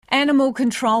Animal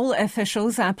control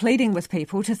officials are pleading with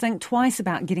people to think twice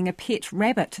about getting a pet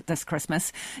rabbit this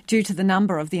Christmas due to the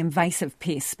number of the invasive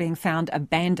pests being found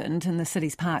abandoned in the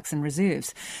city's parks and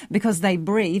reserves. Because they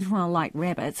breed, well, like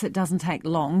rabbits, it doesn't take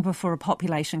long before a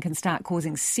population can start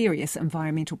causing serious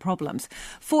environmental problems.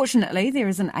 Fortunately, there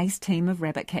is an ace team of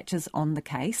rabbit catchers on the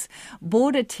case.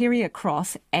 Border Terrier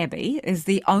Cross Abby is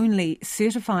the only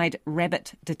certified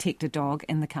rabbit detector dog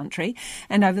in the country,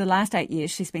 and over the last 8 years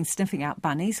she's been sniffing out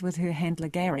bunnies with her handler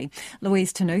Gary.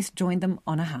 Louise Ternouth joined them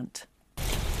on a hunt.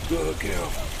 Good girl.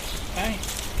 Hey,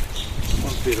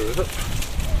 one's better, is it?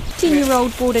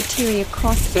 10-year-old Border Terrier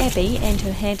Cross Abby and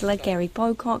her handler Gary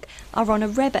Bocock are on a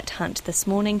rabbit hunt this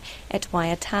morning at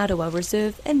Waiataroa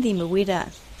Reserve in the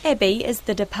Mawera. Abby is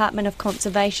the Department of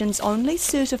Conservation's only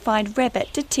certified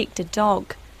rabbit detector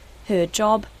dog. Her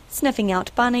job, sniffing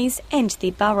out bunnies and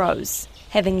their burrows.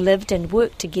 Having lived and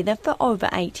worked together for over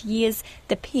 8 years,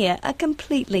 the pair are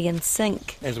completely in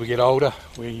sync. As we get older,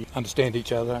 we understand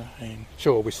each other, and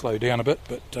sure, we slow down a bit,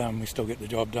 but we still get the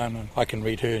job done, and I can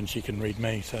read her and she can read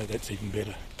me, so that's even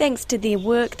better. Thanks to their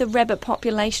work, the rabbit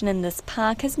population in this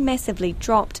park has massively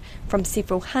dropped from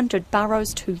several hundred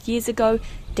burrows 2 years ago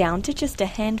down to just a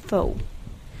handful.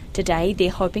 Today,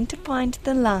 they're hoping to find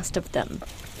the last of them.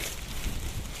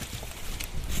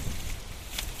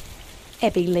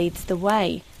 Abby leads the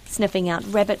way, sniffing out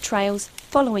rabbit trails,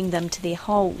 following them to their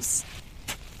holes.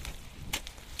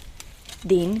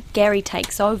 Then Gary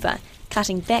takes over,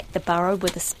 cutting back the burrow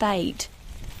with a spade.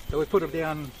 So we put them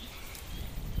down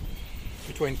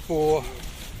between four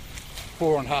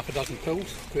and half a dozen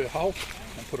pills per hole,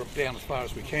 and put them down as far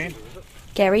as we can.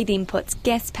 Gary then puts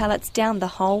gas pellets down the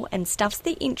hole and stuffs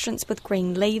the entrance with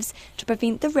green leaves to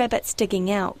prevent the rabbits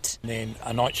digging out. And then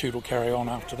a night shoot will carry on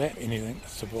after that. Anything that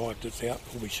survived that's out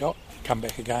will be shot. Come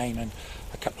back again in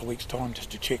a couple of weeks' time just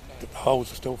to check that the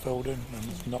holes are still filled in and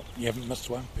it's not, you haven't missed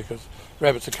one, because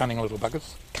rabbits are cunning little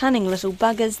buggers. Cunning little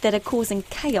buggers that are causing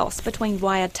chaos between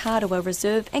Waiataroa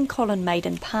Reserve and Colin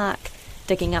Maiden Park,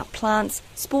 digging up plants,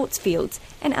 sports fields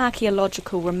and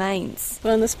archaeological remains.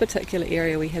 Well, in this particular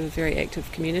area we have a very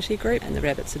active community group and the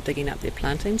rabbits are digging up their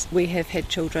plantings. We have had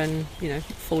children,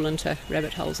 fall into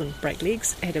rabbit holes and break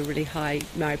legs. Had a really high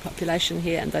Maori population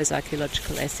here and those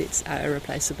archaeological assets are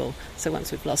irreplaceable. So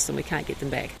once we've lost them, we can't get them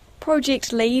back.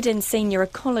 Project lead and senior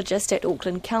ecologist at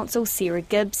Auckland Council, Sarah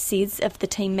Gibbs, says if the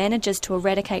team manages to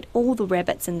eradicate all the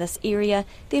rabbits in this area,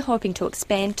 they're hoping to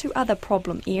expand to other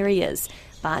problem areas.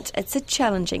 But it's a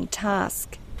challenging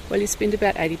task. Well, you spend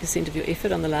about 80% of your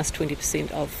effort on the last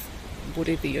 20% of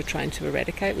whatever you're trying to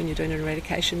eradicate when you're doing an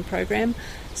eradication program.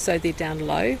 So they're down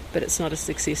low, but it's not a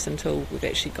success until we've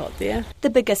actually got there. The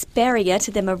biggest barrier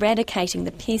to them eradicating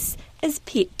the pests is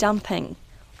pet dumping.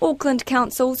 Auckland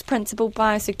Council's Principal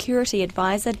Biosecurity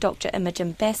Advisor, Dr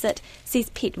Imogen Bassett,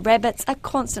 says pet rabbits are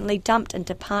constantly dumped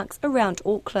into parks around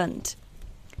Auckland.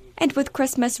 And with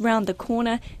Christmas round the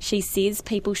corner, she says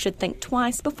people should think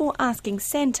twice before asking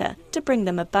Santa to bring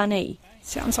them a bunny.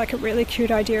 Sounds like a really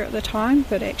cute idea at the time,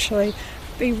 but actually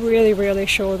be really, really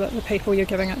sure that the people you're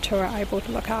giving it to are able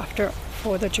to look after it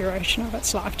for the duration of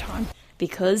its lifetime.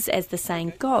 Because, as the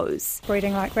saying goes,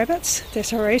 breeding like rabbits,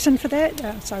 there's a reason for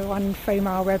that. So one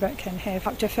female rabbit can have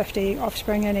up to 50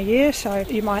 offspring in a year, so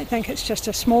you might think it's just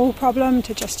a small problem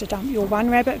to dump your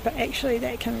one rabbit, but actually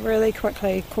that can really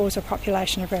quickly cause a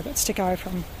population of rabbits to go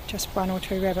from just 1 or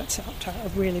 2 rabbits up to a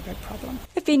really big problem.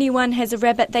 If anyone has a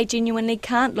rabbit they genuinely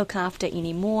can't look after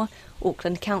anymore,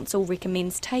 Auckland Council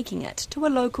recommends taking it to a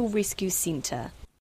local rescue centre.